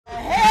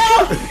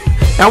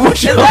I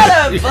want you. Is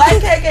that a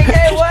black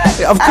KKK?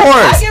 What? Of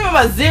course. I give him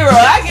a 0.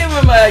 I give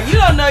him a. You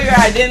don't know your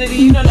identity.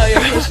 You don't know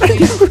your history.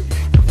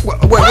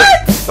 What?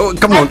 Oh,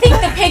 come on. I think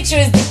the picture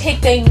is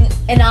depicting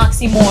an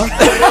oxymoron.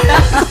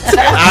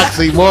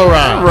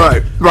 Oxymoron.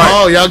 Right.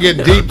 Oh, y'all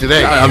getting deep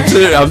today. I'm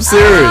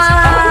serious.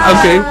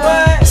 Okay.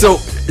 What? So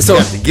You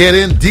have to get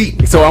in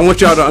deep. So I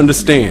want y'all to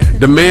understand.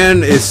 The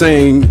man is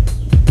saying,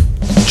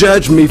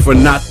 judge me for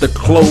not the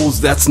clothes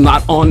that's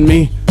not on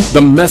me.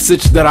 The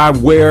message that I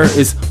wear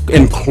is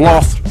in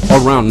cloth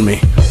around me.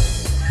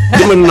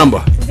 Give me the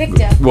number.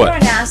 Victor, What? you're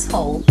an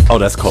asshole. Oh,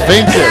 that's cold.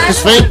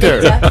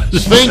 Sphincter.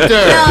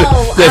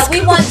 No,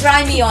 we want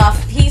Dry Me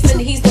Off. He's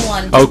the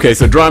one. Okay,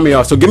 so dry me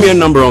off. So give me a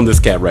number on this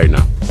cat right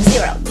now.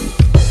 0.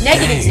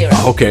 Negative 0.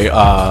 Okay,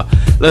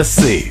 let's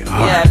see.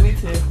 All Yeah, right. me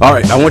too. All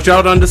right, I want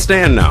y'all to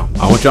understand now.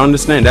 I want y'all to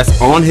understand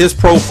that's on his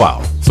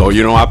profile. So,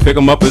 you know, I pick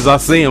him up as I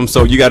see him.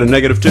 So you got a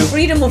 -2?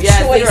 Freedom of Yeah,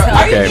 choice. 0.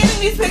 Are you Okay. getting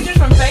these pictures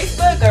from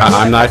Facebook? Or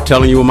I'm not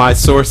telling you my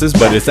sources,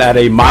 but it's at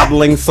a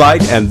modeling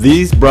site, and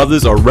these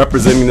brothers are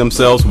representing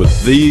themselves with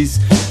these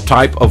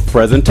type of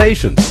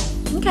presentations.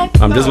 Okay.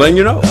 I'm just letting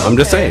you know. I'm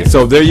just saying.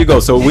 So there you go.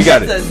 So we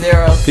got It's a it.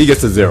 0. He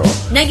gets a 0.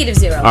 Negative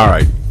 0. All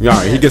right.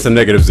 He gets a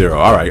 -0.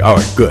 All right,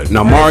 good.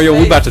 Now, Mario,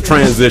 we about to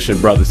transition,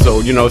 brother. So,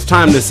 you know, it's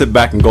time to sit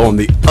back and go on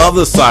the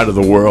other side of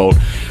the world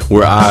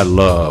where I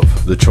love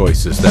the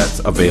choices that's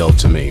availed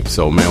to me.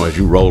 So, man, as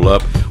you roll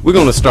up, we're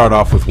going to start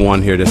off with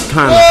one here that's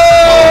kind of...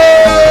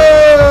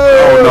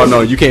 Oh,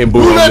 no, you can't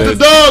boo Who on let this.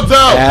 the dogs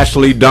out?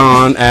 Ashley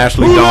Dawn. Who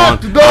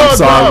let the dogs I'm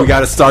sorry, out? we got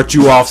to start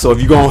you off. So if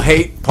you're going to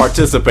hate,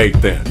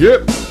 participate then.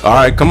 Yep. All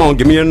right, come on,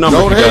 give me your number,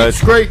 Don't you hate, guys.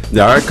 straight.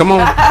 All right, come on,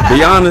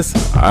 be honest.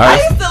 All I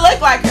right. used to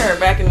look like her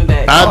back in the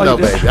day. I know,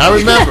 baby. I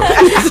remember.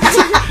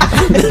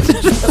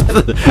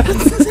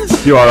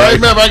 You all I right?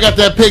 remember. I got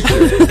that picture.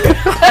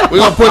 We're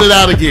going to put it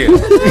out again.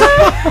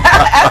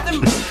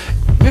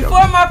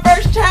 Before my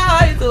first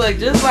child, I used to look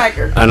just like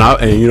her.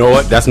 And you know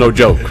what? That's no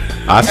joke.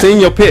 I've seen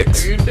your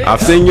pics.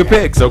 I've seen your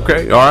pics.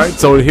 Okay. All right.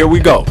 So here we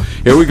go.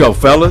 Here we go,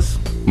 fellas.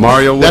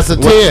 Mario. That's a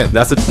 10.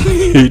 That's a.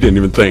 He didn't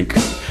even think.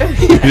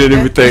 He didn't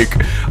even think.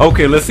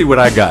 Okay. Let's see what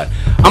I got.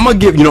 I'm gonna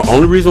give. You know,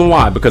 only reason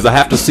why because I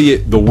have to see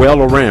it the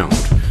well around.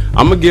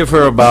 I'm gonna give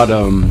her about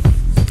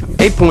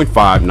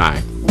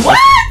 8.59. What?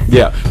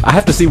 Yeah. I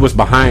have to see what's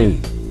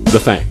behind the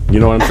thing. You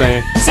know what I'm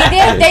saying? See,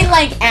 they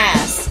like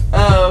ass.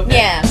 Oh, okay.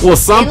 Yeah. Well, They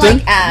something.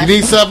 like ass. You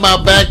need something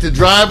out back to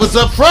drive us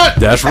up front.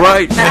 That's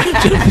right.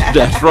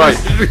 That's right.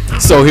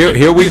 So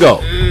here we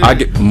go. I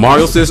get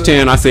Mario says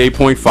 10. I say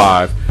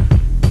 8.5.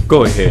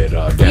 Go ahead,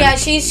 Danny. Yeah,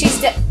 she's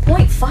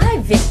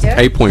 0.5, Victor.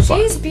 8.5.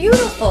 She's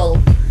beautiful.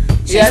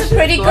 She's Yeah, a she's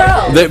pretty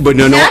gorgeous. girl. But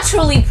no.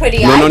 Naturally pretty,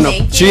 No. I think. You know what I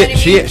mean?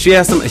 She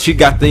has some. She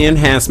got the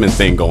enhancement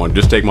thing going.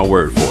 Just take my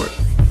word for it.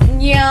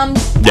 Yeah,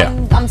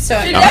 I'm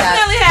certain She of that.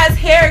 definitely has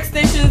hair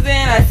extensions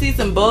in. I see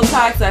some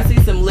Botox. I see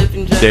some lip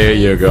injections. There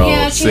you go.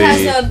 Yeah, she See.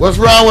 has What's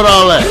wrong with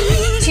all that?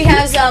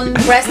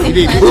 breast You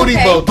need implants. booty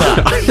okay.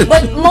 Botox.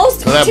 But most,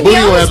 So that to booty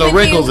be will honest have no with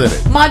wrinkles you, in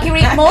it.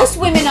 Marguerite, most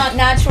women aren't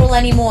natural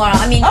anymore.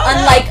 I mean, Oh, no.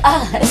 unlike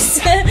us.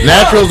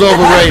 Natural's And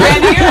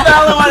overrated. you're the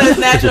only one that's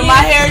natural.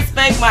 My hair is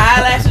fake. My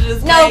eyelashes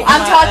is No, fake.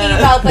 I'm my, talking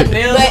about, but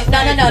nails is no.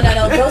 fake.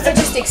 Those are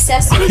just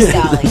accessories,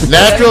 darling.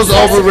 Natural's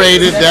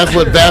overrated. That's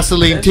what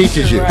Vaseline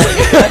teaches you.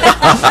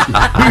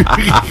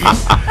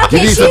 You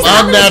need some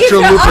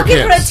unnatural I'll give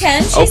her a lubricants.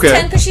 10. She's Okay.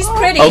 10 because she's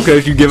pretty. Okay,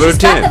 you give her a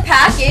She's got 10. the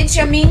package.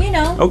 I mean, you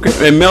know.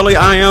 Okay, and Melly,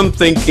 I am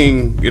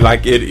thinking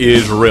like it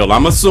is real.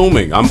 I'm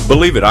assuming.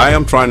 Believe it. I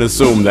am trying to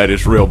assume that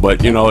it's real.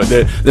 But you know,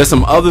 there's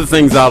some other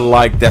things I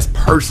like that's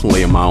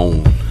personally in my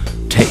own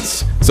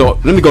taste. So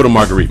let me go to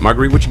Marguerite.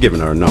 Marguerite, what you giving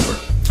her a number?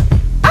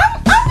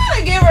 I'm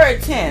gonna give her a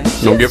 10.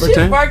 Don't give her she's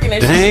 10? working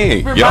it. Dang, She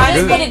y'all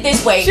reminds good. Let's put it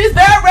this way. She's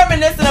very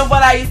reminiscent of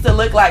what I used to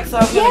look like, so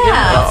I'm gonna give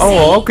her.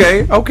 Oh,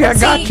 okay, I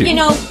got See, you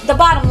know, the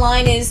bottom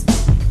line is,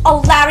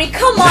 oh, Larry,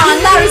 come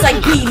on. Larry's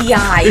like beady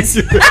eyes.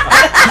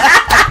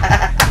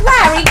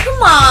 Larry,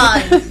 come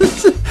on.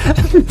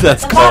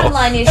 That's The bottom cool.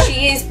 line is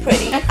she is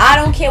pretty. I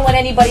don't care what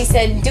anybody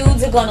said.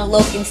 Dudes are gonna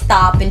look and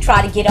stop and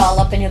try to get all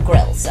up in her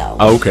grill. So.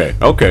 Okay.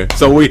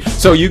 So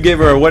you gave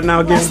her a what now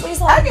again? Leslie's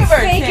like I give her a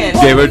fake 10. and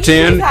Gave her bully.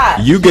 10. She's hot.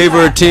 You gave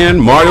her a 10.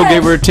 Mario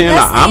gave her a 10.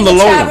 Leslie I'm the in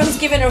low chat one. room's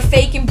giving her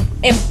fake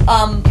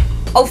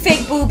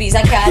fake boobies.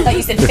 Okay, I thought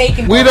you said fake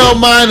and We boobies. don't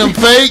mind them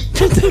fake.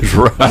 That's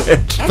right.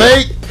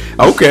 Fake.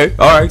 Okay.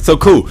 All right. So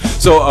cool.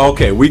 So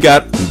okay, we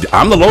got.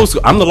 I'm the low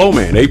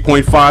man.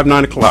 8.5,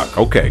 9 o'clock.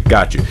 Okay,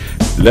 got you.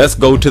 Let's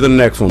go to the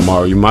next one,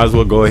 Mario. You might as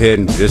well go ahead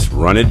and just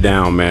run it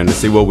down, man, to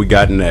see what we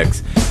got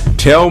next.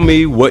 Tell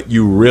me what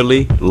you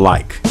really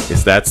like.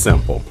 It's that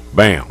simple.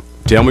 Bam.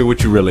 Tell me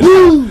what you really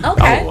like.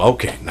 Okay. Oh,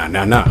 okay. Now.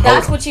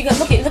 That's what you got.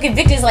 Look at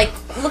Victor's like.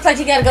 Looks like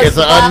you gotta go. It's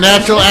an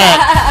unnatural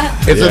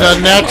act. It's an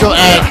unnatural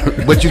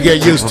act, but you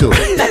get used to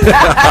it.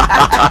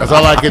 That's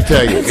all I can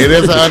tell you. It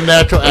is an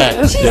unnatural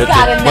act. She's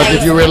got a But nice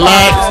if you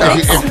relax,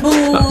 it's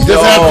smooth. you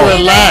just have to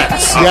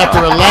relax. You have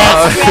to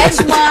relax.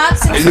 Stretch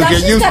marks and You stuff. get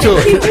She's used got to a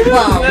it. cute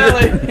bum.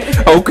 Really?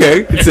 Okay.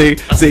 See.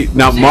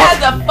 Now, She Mark.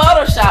 has a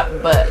Photoshop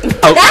butt.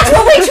 That's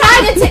what we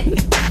tried to.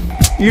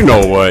 You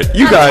know what?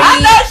 You I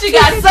guys. know she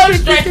got some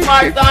stretch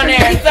marks on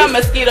there and some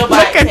mosquito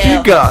bites. Look at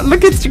you guys.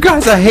 Look at you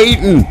guys are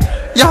hating.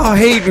 Y'all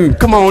hating.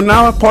 Come on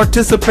now.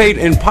 Participate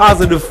in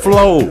positive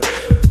flow.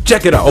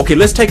 Check it out. Okay,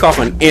 let's take off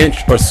an inch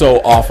or so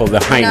off of the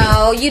hiney.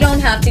 No, you don't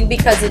have to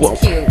because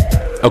it's cute.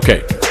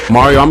 Okay,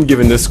 Mario, I'm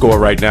giving this score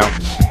right now.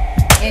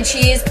 And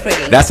she is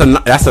pretty. That's a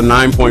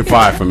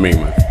 9.5 for me,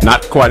 man.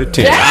 Not quite a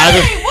 10.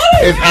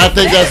 I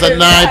think that's a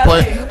 9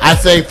 point. I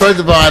say, first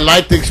of all, I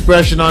like the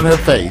expression on her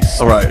face.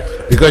 All right.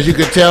 Because you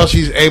can tell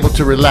she's able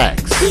to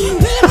relax.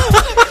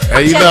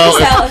 And you Check know,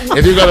 this out.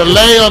 if you're going to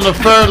lay on the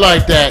fur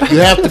like that, you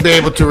have to be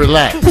able to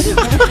relax.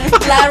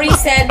 Larry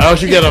said. Or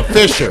else you get a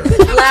fissure.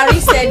 Larry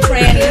said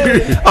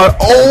tranny.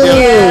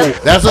 Oh.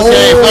 That's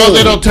okay. As long as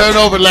they don't turn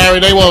over, Larry,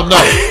 they won't know.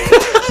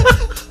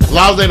 As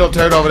long as they don't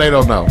turn over, they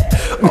don't know.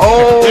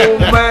 Oh,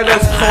 man,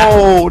 that's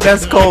cold.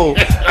 That's cold.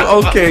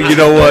 Okay, you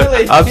know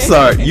what? I'm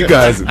sorry. You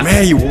guys,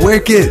 man, you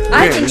wicked.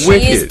 I Man, think she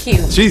wicked. is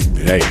cute. She's,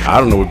 hey, I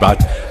don't know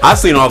about, I've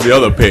seen all the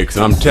other pics,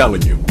 and I'm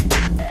telling you,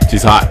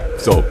 she's hot.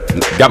 So,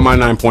 got my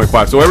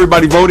 9.5. So,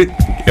 everybody voted?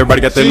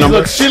 Everybody got their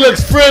number? She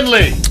looks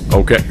friendly.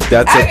 Okay,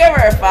 that's I it. give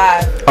her a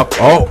 5.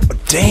 Oh,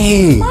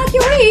 dang.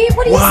 Marguerite,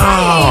 what are you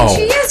Wow.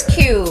 saying? She is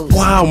cute.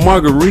 Wow,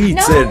 Marguerite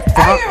No, said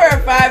I 5. give her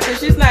a 5 because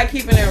she's not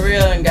keeping it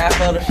real and got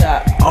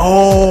Photoshop.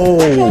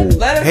 Oh,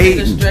 Let her see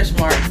the hating. stretch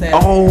marks. In.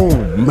 Oh,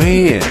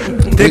 man.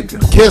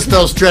 Kiss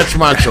those stretch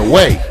marks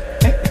away.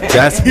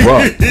 That's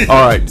rough.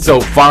 All right, so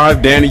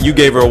 5. Danny, you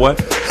gave her a what?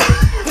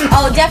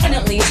 Oh,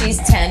 definitely she's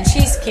 10.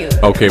 She's cute.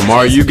 Okay,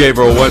 Mario, you gave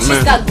her a what, She's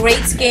man? got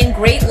great skin,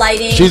 great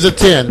lighting. She's a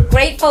 10.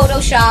 Great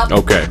Photoshop.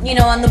 Okay. You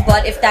know, on the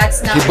butt, if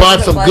that's not. She bought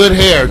her some butt. good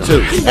hair, too.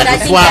 But I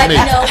That's think why that,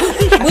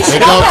 you know, we should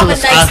go all to have the a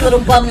nice side.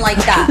 little bum like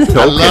that.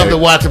 I love to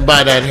watch him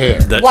buy that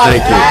hair. While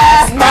Thank it you.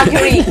 lasts,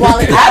 Marguerite, while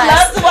it I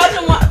lasts. love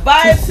to watch them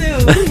buy it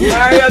too.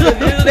 Mario, the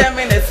view that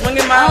mean they're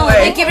swinging my Oh,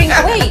 way. they're giving,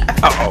 wait.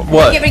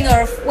 What? Giving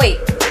her, wait,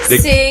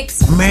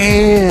 6.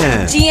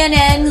 Man.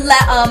 GNN,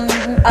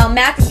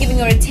 Mac is giving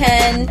her a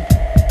 10.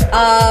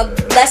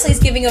 Leslie's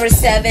giving her a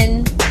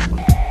 7.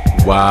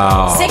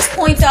 Wow. 6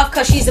 points off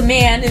because she's a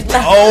man.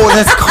 Oh,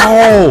 that's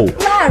cold.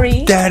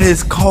 Larry. That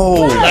is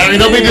cold. Larry,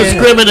 don't be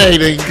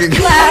discriminating.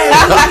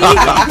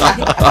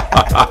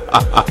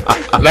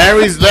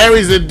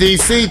 Larry's in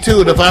D.C.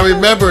 too, and if I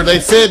remember, they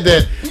said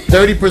that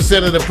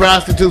 30% of the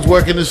prostitutes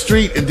work in the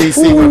street in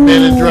D.C. for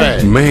men in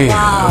drag. Man.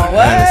 Wow.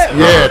 What?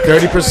 Yeah,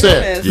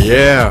 30%.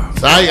 Yeah.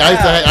 So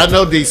I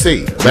know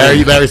D.C.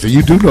 Larry said,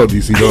 you do know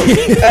D.C., don't you?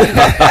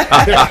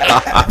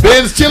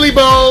 Ben's Chili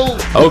Bowl.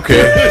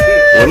 Okay.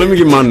 Well, let me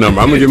give my number.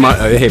 I'm gonna give my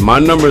hey. My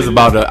number is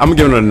about I'm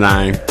giving it a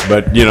 9.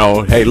 But you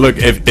know, hey, look,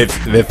 if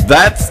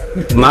that's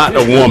not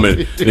a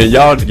woman, then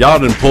y'all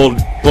done pulled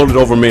it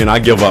over me, and I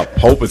give up.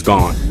 Hope is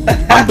gone.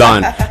 I'm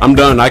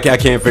done. I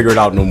can't figure it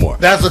out no more.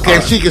 That's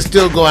okay. She can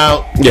still go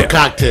out Yeah. with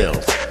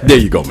cocktails. There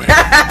you go, man.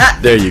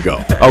 There you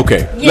go.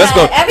 Okay, Yeah, let's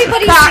go.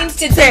 everybody seems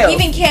to think,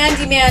 even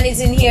Candyman is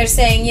in here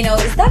saying, you know,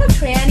 is that a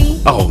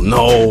tranny? Oh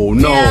no.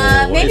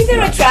 Yeah, maybe it's they're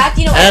not. attracted.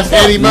 You know, Ask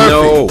look, Eddie Murphy.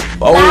 No.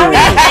 Larry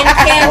Oh. and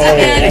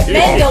Candyman,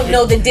 men don't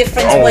know the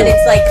difference when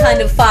it's like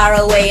kind of far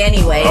away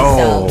anyway.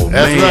 Oh, So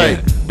That's man.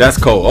 right. That's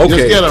cold.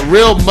 Just Okay. get a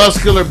real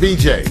muscular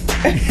BJ.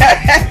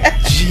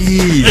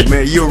 Jeez,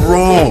 man, you're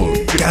wrong.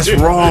 That's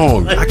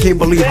wrong. I can't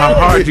believe how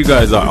hard you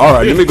guys are. All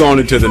right, let me go on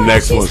into the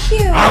next she's one.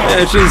 cute.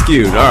 Yeah, she's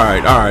cute. All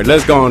right.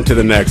 Let's go on to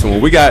the next one.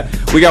 We got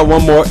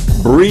one more.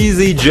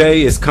 Breezy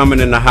J is coming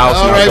in the house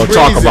All now. right, Go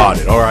talk Breezy. about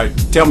it. All right.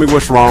 Tell me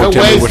what's wrong. Her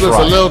Tell me waist what's looks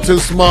right. a little too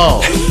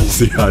small.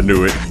 See, I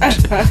knew it. I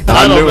don't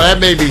I know. knew That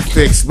may be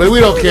fixed, but we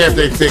don't care if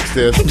they fix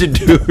this.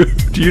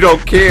 it. You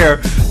don't care.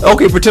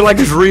 Okay, pretend like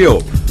it's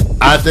real.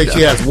 I think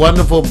she has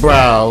wonderful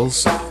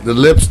brows, the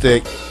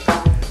lipstick.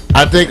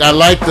 I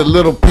like the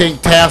little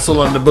pink tassel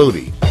on the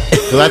booty.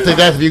 Because I think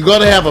that's, if you're going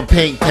to have a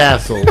pink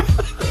tassel,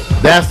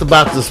 that's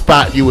about the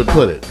spot you would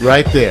put it,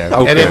 right there.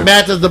 Okay. And it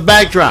matches the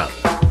backdrop.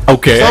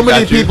 Okay. So I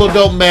many got you. people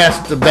don't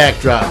match the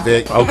backdrop,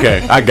 Vic.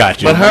 Okay, I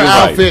got you. But her You're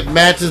right. outfit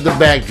matches the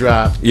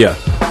backdrop. Yeah.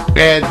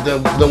 And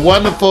the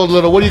wonderful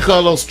little, what do you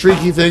call those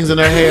streaky things in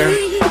her hair?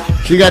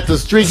 She got the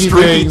streaky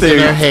things in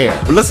her hair.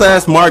 Well, let's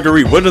ask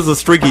Marguerite. What is the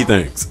streaky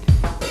things?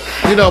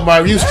 You know,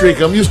 Marv, you streak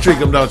them,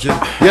 don't you?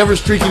 You ever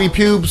streak any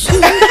pubes?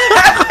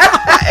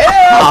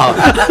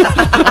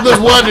 I'm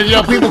just wondering,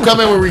 people come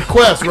in with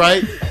requests,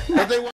 right? But they